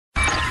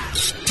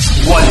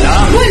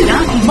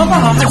Walang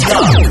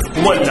makakahadlang,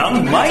 walang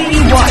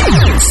maiiwan.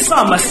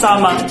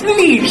 Sama-samang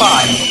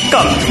lipad,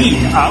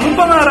 kamtin ang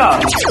pangarap.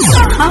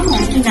 Sa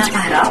hamong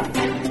kinaharap,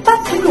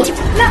 pagkulot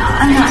na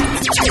aangat.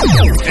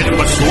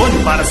 Edukasyon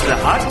para sa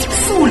lahat,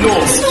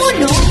 sulong.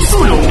 Sulong.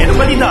 Sulong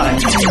edukadidad.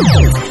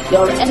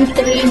 You're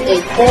entering a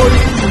whole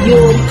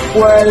new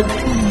world,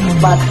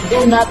 but do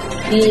not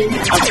be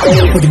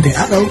afraid. Magandang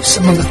araw sa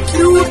mga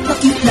cute na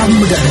kitlang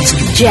mag-aaral.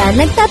 Diyan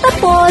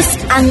nagtatapos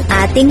ang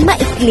ating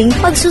maikling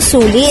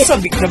pagsusulit.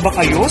 Sabik na ba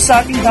kayo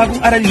sa ating bagong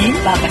aralin?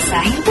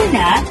 Babasahin ko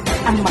na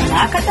ang mga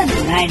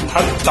katanungan.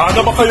 Handa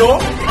na ba kayo?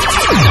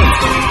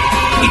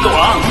 Ito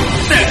ang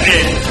TED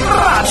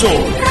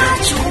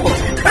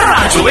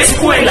Radyo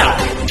Eskwela.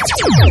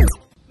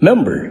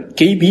 Member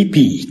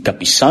KBP,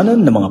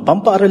 kapisanan ng mga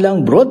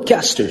pampaaralang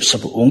broadcaster sa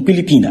buong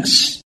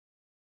Pilipinas.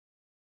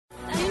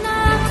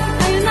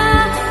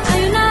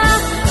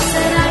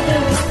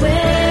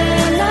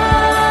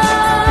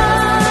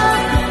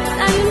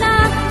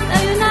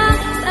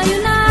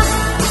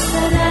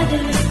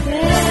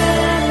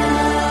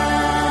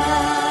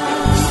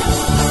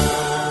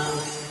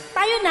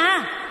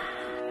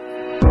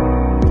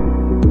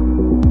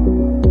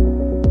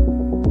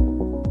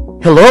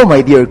 Hello,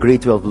 my dear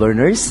grade 12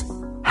 learners.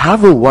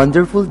 Have a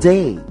wonderful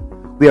day.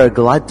 We are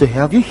glad to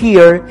have you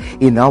here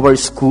in our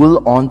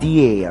school on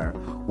the air.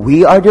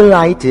 We are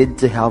delighted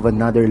to have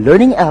another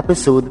learning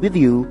episode with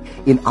you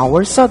in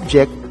our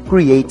subject,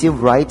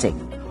 creative writing.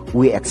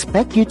 We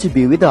expect you to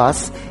be with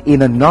us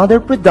in another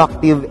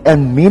productive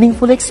and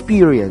meaningful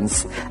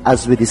experience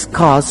as we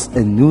discuss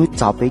a new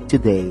topic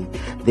today.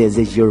 This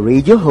is your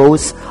radio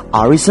host,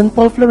 Arison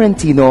Paul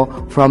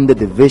Florentino from the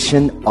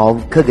Division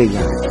of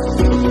Cagayan.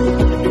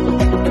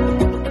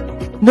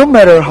 No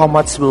matter how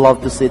much we love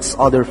to see each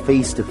other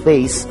face to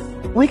face,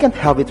 we can't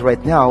have it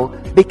right now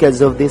because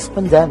of this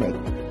pandemic.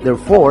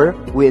 Therefore,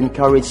 we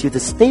encourage you to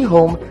stay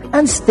home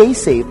and stay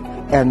safe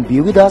and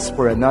be with us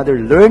for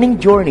another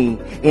learning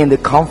journey in the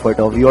comfort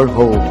of your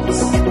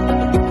homes.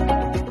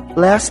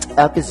 Last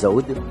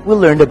episode, we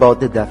learned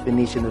about the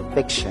definition of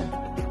fiction,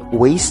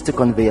 ways to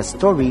convey a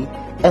story,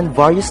 and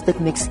various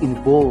techniques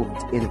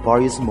involved in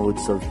various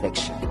modes of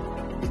fiction.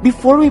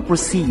 Before we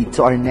proceed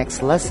to our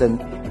next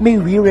lesson, may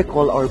we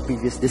recall our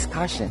previous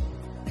discussion?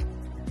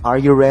 Are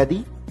you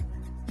ready?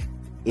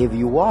 If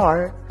you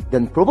are,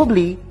 then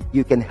probably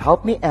you can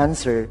help me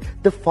answer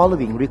the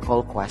following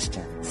recall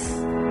questions.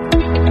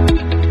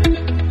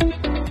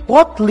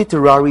 What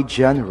literary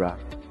genre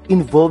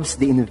involves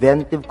the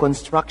inventive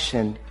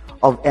construction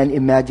of an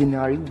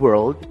imaginary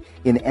world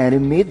in any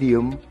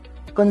medium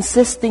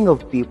consisting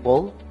of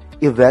people,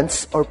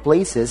 events, or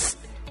places,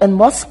 and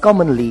most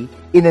commonly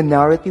in a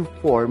narrative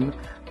form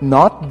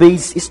not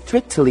based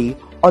strictly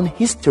on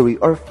history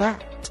or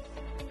fact?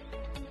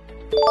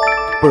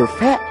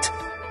 Perfect!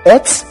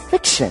 It's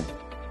fiction.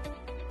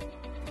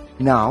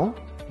 Now,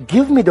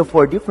 give me the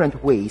 4 different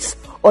ways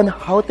on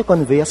how to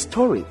convey a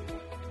story.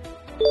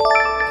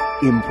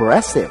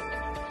 Impressive!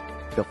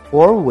 The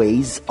 4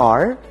 ways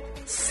are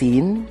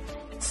scene,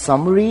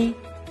 summary,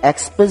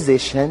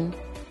 exposition,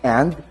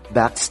 and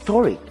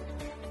backstory.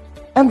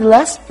 And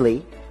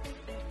lastly,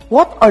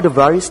 what are the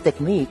various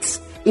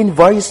techniques in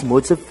various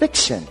modes of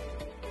fiction?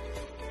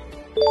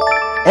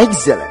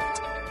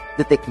 Excellent!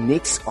 The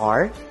techniques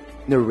are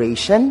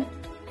narration,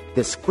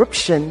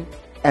 description,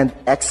 and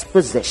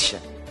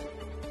exposition.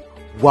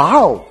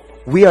 Wow!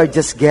 We are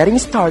just getting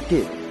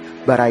started,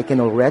 but I can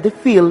already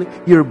feel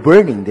your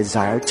burning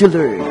desire to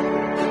learn.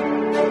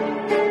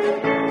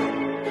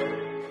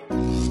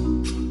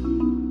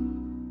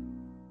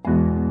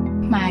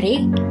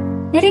 Mare,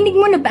 narinig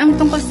mo na ba ang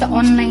tungkol sa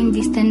online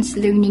distance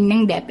learning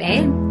ng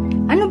DepEd?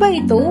 Ano ba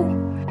ito?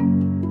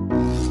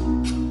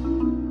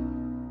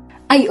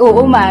 Ay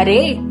oo,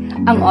 Mare.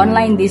 Ang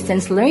online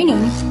distance learning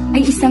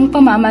ay isang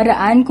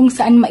pamamaraan kung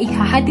saan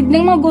maihahatid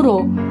ng mga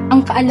guro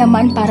ang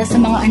kaalaman para sa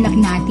mga anak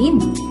natin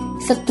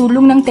sa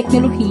tulong ng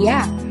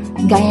teknolohiya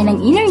gaya ng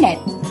internet,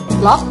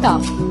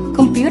 laptop,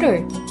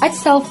 computer, at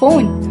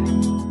cellphone.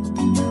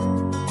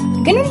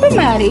 Ganun ba,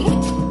 Mare?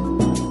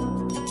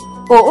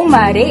 Oo,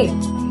 Mare.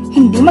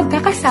 Hindi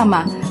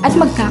magkakasama at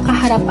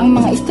magkakaharap ang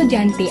mga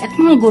estudyante at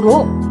mga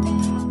guro.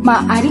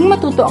 Maaaring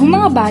matuto ang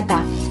mga bata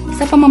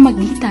sa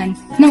pamamagitan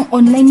ng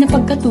online na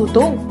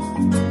pagkatuto.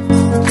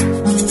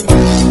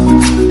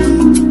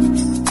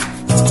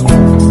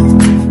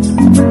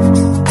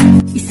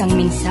 Isang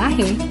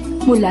mensahe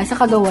mula sa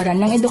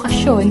Kagawaran ng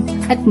Edukasyon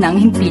at ng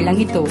himpilang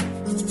ito.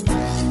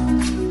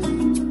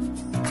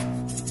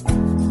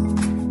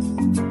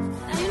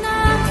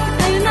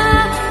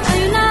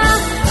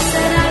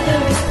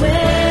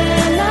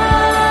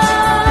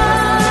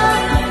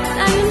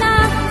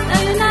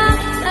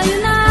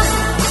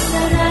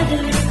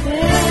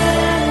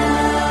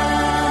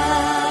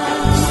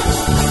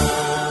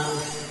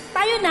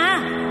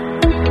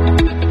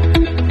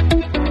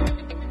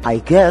 I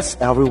guess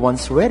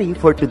everyone's ready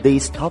for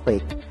today's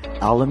topic,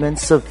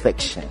 Elements of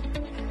Fiction.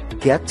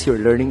 Get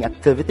your learning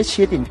activity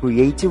sheet in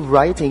creative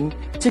writing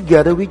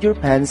together with your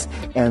pens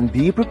and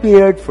be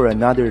prepared for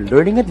another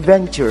learning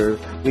adventure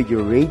with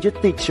your radio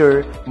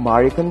teacher,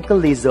 Maricon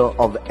Calizo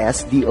of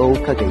SDO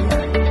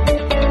Cagayan.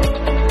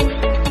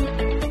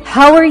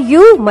 How are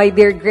you, my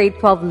dear grade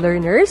 12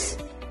 learners?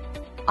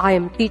 I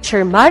am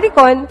Teacher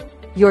Maricon,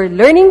 your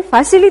learning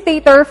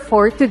facilitator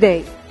for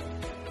today.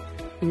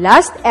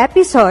 Last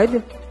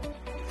episode,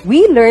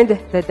 we learned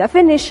the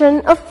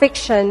definition of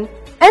fiction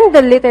and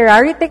the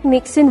literary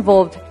techniques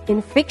involved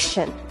in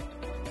fiction.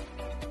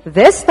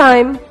 This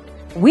time,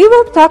 we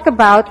will talk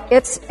about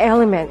its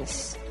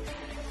elements.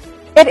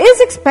 It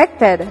is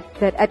expected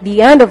that at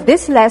the end of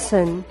this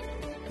lesson,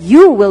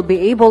 you will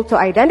be able to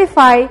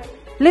identify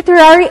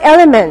literary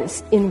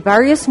elements in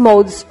various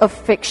modes of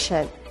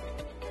fiction.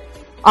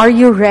 Are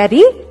you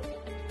ready?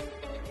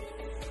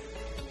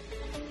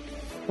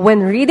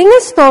 When reading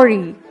a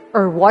story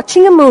or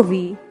watching a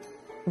movie,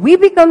 we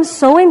become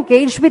so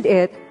engaged with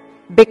it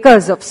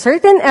because of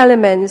certain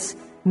elements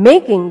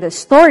making the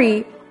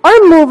story or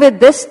movie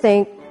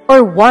distinct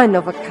or one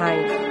of a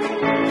kind.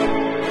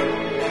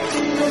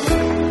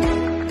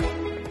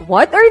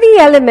 What are the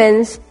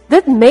elements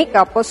that make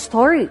up a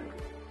story?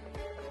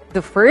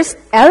 The first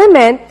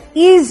element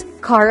is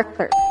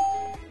character.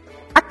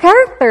 A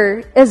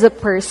character is a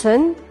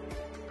person,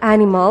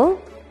 animal,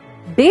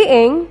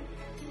 being,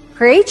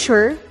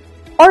 creature,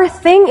 or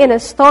thing in a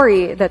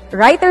story that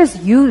writers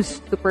use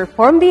to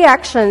perform the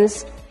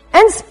actions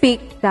and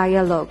speak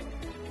dialogue.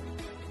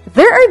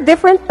 There are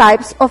different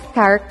types of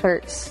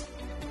characters: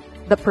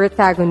 the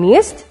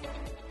protagonist,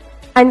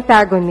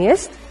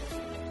 antagonist,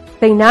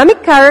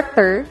 dynamic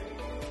character,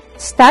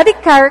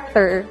 static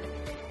character,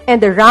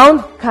 and the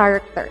round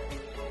character.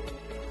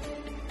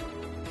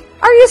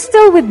 Are you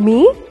still with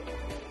me?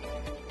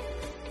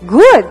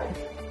 Good.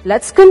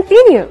 Let's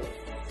continue.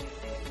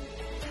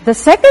 The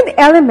second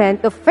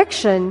element of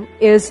fiction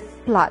is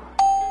plot.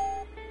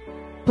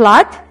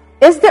 Plot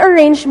is the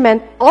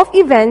arrangement of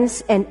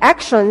events and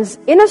actions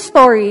in a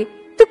story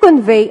to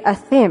convey a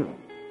theme.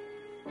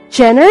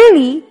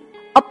 Generally,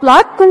 a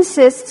plot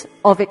consists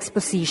of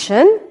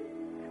exposition,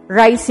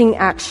 rising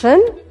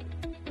action,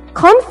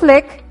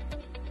 conflict,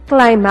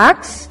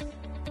 climax,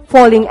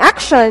 falling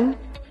action,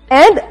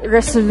 and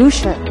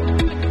resolution.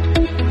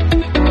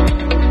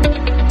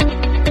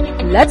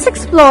 Let's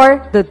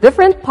explore the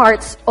different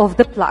parts of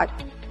the plot.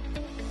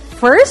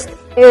 First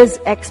is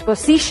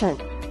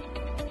exposition.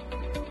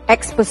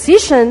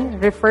 Exposition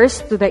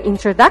refers to the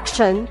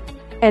introduction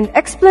and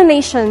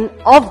explanation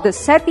of the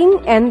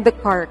setting and the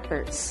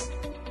characters.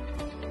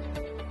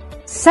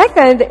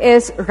 Second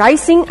is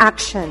rising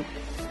action.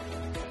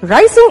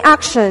 Rising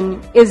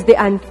action is the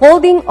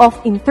unfolding of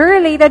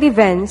interrelated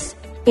events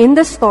in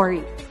the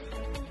story.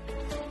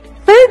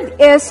 Third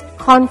is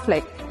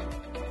conflict.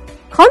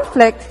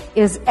 Conflict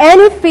is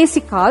any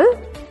physical,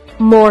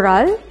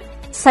 moral,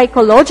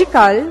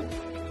 psychological,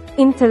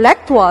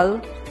 intellectual,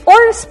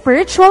 or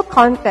spiritual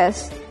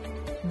contest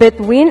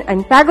between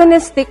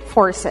antagonistic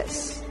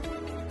forces.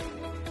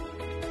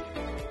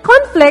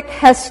 Conflict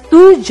has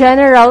two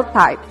general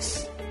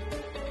types: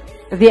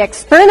 the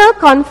external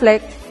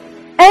conflict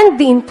and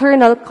the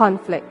internal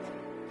conflict.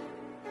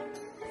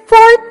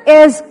 Fourth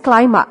is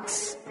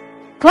climax.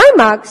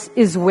 Climax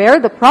is where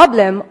the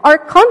problem or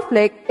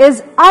conflict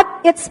is at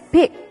its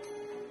peak.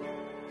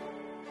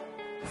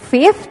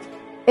 Fifth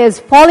is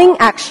falling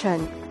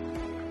action.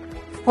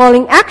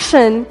 Falling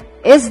action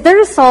is the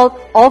result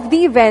of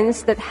the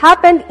events that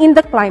happened in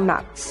the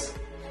climax.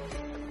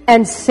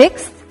 And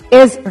sixth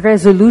is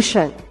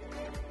resolution.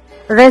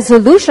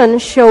 Resolution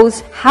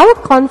shows how a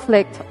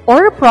conflict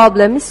or a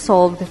problem is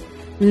solved,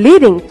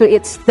 leading to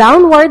its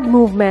downward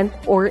movement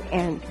or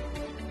end.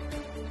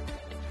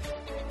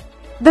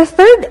 The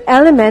third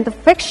element of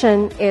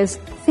fiction is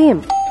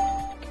theme.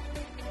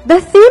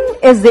 The theme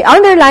is the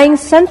underlying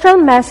central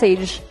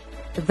message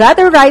that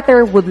a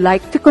writer would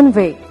like to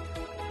convey.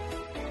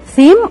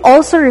 Theme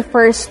also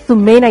refers to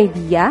main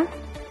idea,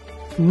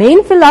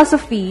 main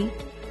philosophy,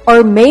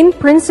 or main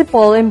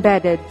principle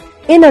embedded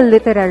in a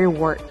literary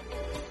work.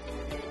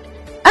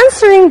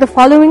 Answering the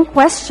following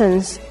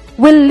questions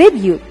will lead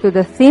you to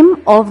the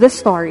theme of the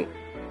story.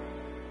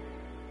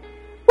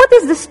 What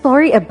is the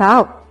story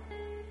about?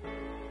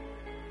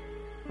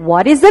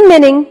 What is the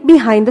meaning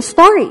behind the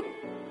story?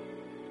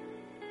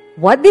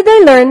 What did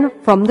I learn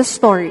from the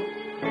story?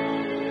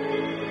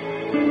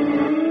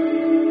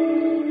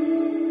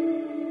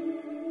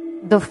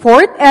 The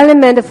fourth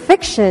element of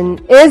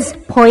fiction is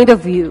point of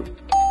view.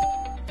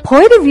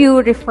 Point of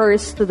view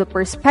refers to the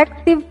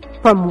perspective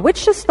from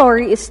which a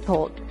story is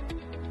told.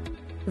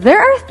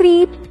 There are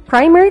three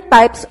primary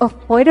types of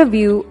point of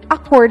view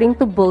according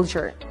to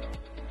Bulger.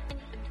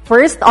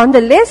 First on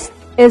the list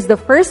is the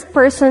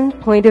first-person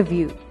point of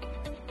view.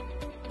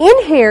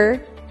 In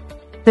here,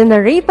 the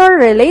narrator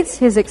relates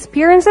his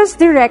experiences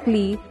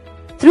directly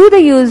through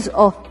the use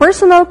of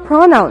personal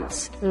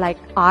pronouns like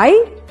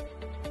I,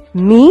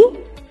 me,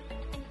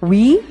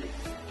 we,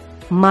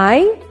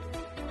 my,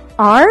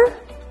 our,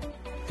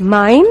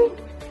 mine,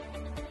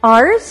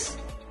 ours,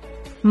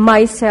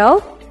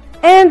 myself,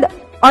 and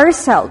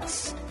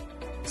ourselves.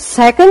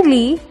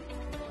 Secondly,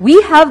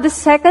 we have the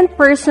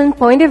second-person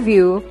point of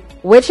view,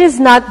 which is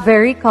not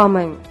very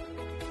common.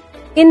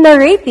 In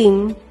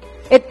narrating,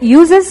 it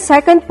uses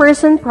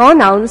second-person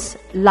pronouns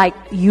like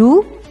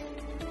you,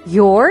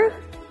 your,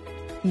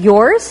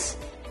 yours,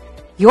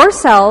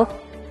 yourself,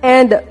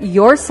 and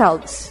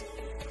yourselves.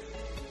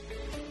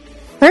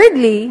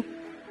 Thirdly,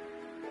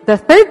 the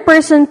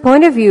third-person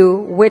point of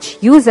view, which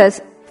uses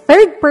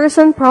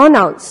third-person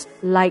pronouns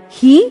like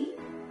he,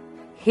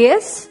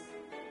 his,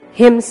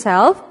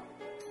 himself,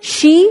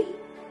 she,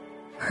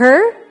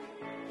 her,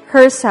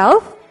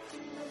 herself,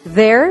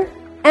 their,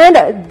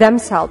 and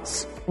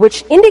themselves,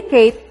 which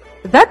indicate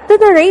that the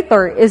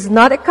narrator is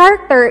not a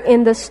character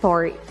in the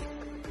story.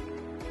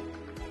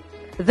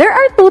 There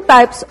are two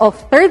types of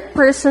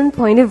third-person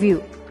point of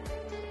view: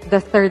 the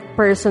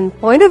third-person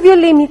point of view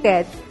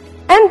limited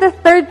and the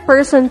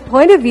third-person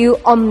point of view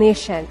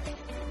omniscient.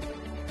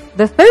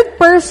 The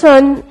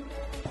third-person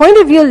point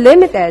of view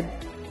limited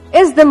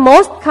is the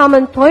most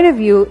common point of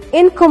view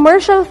in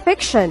commercial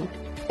fiction,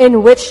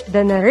 in which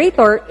the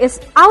narrator is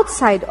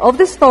outside of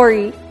the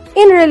story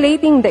in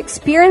relating the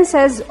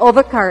experiences of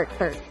a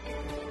character,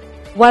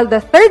 while the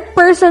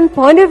third-person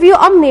point of view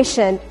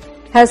omniscient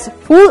has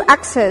full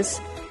access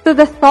to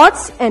the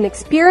thoughts and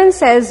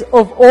experiences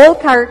of all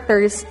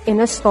characters in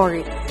a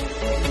story.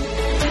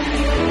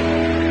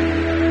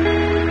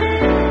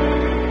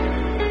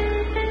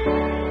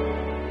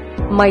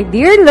 My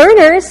dear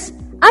learners,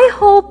 I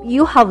hope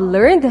you have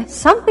learned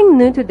something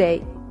new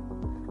today.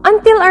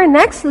 Until our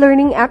next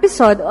learning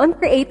episode on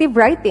creative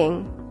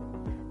writing,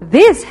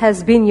 this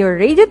has been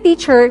your radio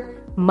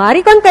teacher,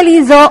 Maricon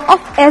Calizo of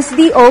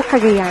SDO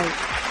Cagayan.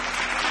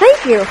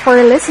 Thank you for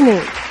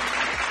listening.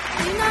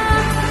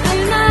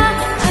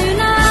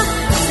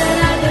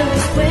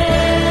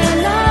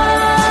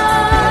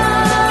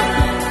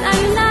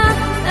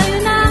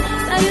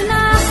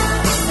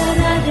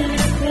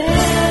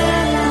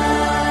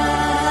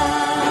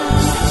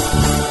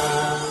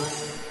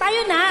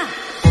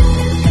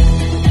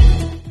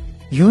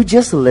 You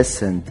just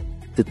listened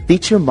to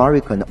Teacher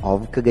Maricon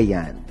of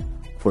Cagayan.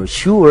 For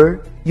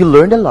sure, you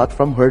learned a lot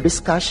from her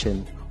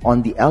discussion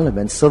on the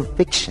elements of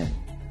fiction.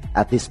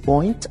 At this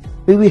point,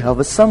 we will have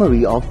a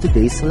summary of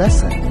today's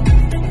lesson.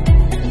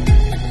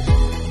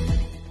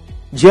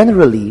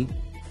 Generally,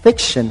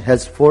 fiction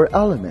has 4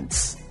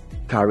 elements: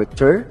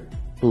 character,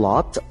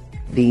 plot,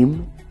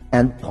 theme,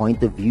 and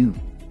point of view.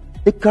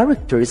 The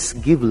characters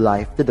give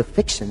life to the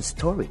fiction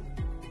story.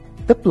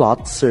 The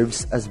plot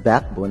serves as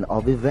backbone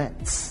of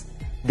events.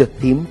 The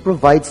theme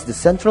provides the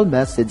central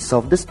message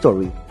of the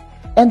story,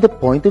 and the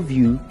point of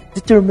view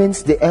determines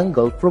the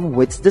angle from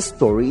which the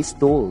story is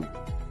told.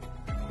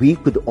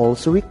 We could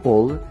also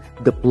recall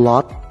the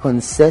plot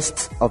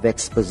consists of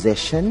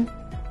exposition,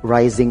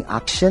 rising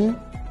action,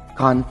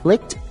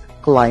 conflict,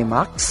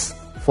 climax,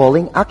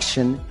 falling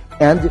action,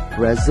 and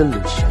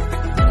resolution.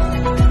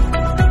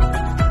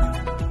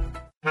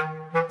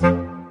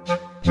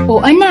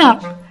 O anak,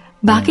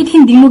 bakit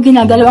hindi mo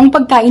ginagalaw ang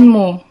pagkain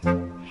mo?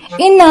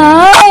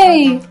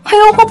 Inay,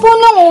 ayoko po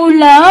ng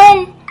ulam.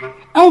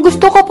 Ang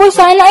gusto ko po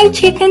sana ay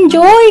Chicken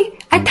Joy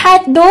at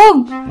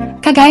hotdog,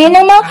 kagaya ng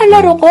mga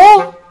kalaro ko.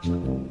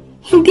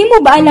 Hindi mo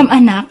ba alam,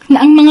 anak,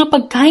 na ang mga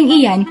pagkain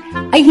iyan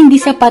ay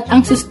hindi sapat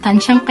ang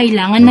sustansyang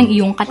kailangan ng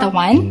iyong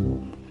katawan?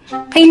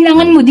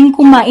 Kailangan mo ding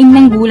kumain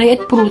ng gulay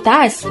at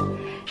prutas,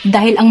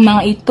 dahil ang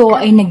mga ito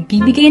ay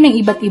nagbibigay ng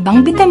iba't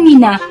ibang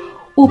bitamina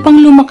upang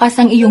lumakas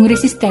ang iyong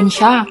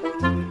resistensya.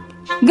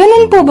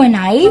 Ganun po ba,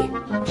 Nay?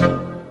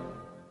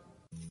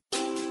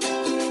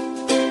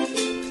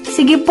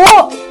 Sige po,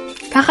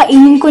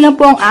 kakainin ko na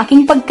po ang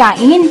aking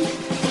pagkain.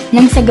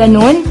 Nang sa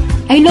ganun,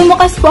 ay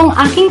lumakas po ang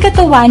aking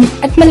katawan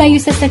at malayo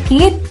sa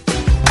sakit.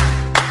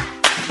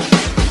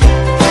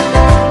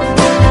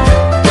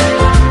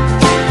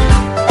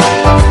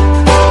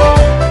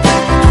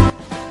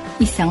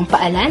 Isang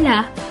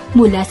paalala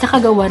mula sa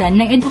Kagawaran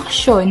ng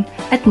Edukasyon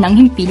at ng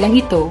himpilang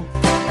ito.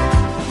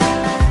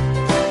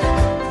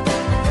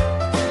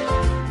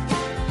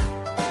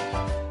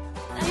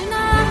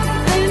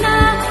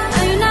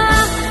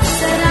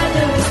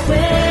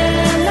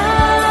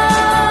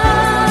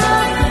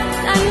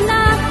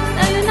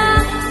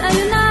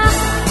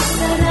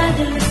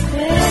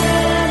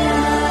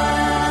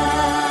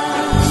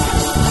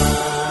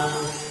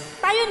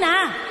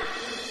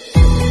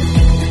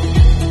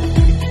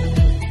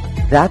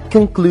 That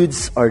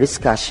concludes our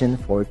discussion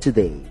for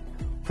today.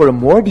 For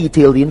more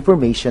detailed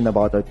information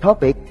about our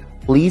topic,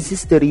 please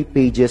study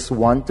pages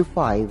 1 to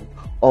 5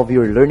 of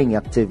your learning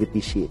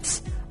activity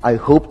sheets. I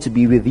hope to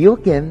be with you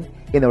again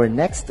in our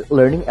next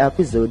learning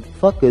episode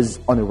focused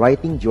on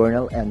writing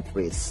journal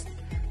entries.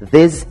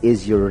 This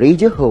is your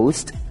radio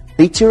host,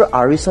 Teacher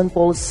Arison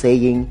Paul,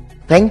 saying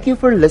thank you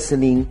for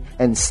listening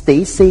and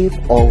stay safe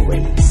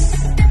always.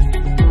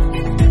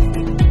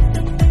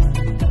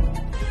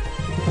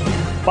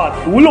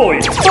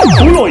 Patuloy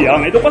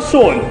ang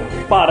edukasyon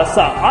para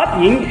sa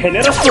ating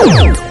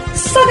henerasyon.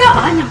 Sa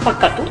daan ng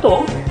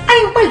pagkatuto ay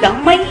walang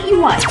may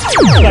iwan.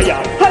 Kaya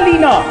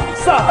halina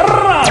sa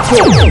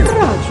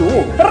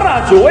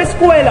Radyo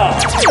Eskwela!